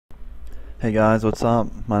Hey guys, what's up?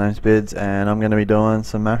 My name's Bids and I'm going to be doing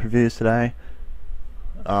some map reviews today.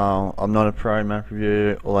 I'm not a pro map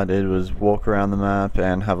review. All I did was walk around the map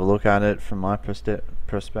and have a look at it from my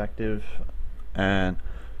perspective, and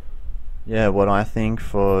yeah, what I think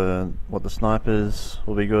for what the snipers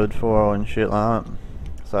will be good for and shit like that.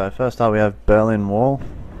 So first up we have Berlin Wall.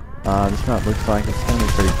 This map looks like it's going to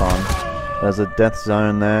be pretty fun. There's a death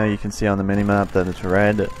zone there. You can see on the minimap that it's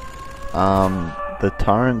red. The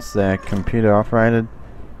turrets, they're computer operated,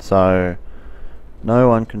 so no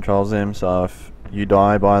one controls them, so if you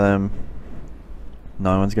die by them,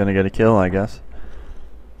 no one's going to get a kill, I guess.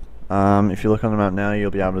 If you look on the map now,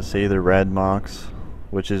 you'll be able to see the red marks,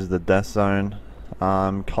 which is the death zone.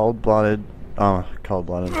 Cold-blooded,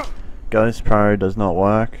 Ghost Pro does not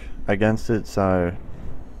work against it, so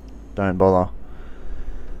don't bother.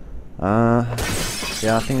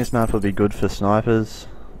 Yeah, I think this map would be good for snipers.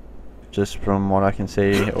 Just from what I can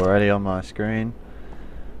see already on my screen,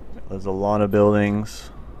 there's a lot of buildings,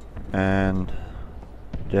 and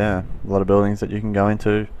yeah, a lot of buildings that you can go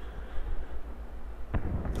into.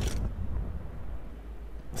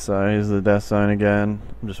 So here's the death zone again.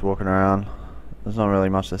 I'm just walking around. There's not really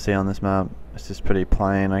much to see on this map. It's just pretty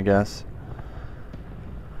plain, I guess.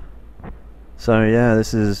 So yeah,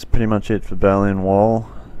 this is pretty much it for Berlin Wall.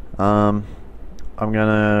 I'm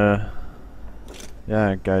gonna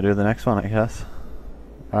go do the next one, I guess.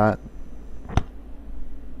 Alright.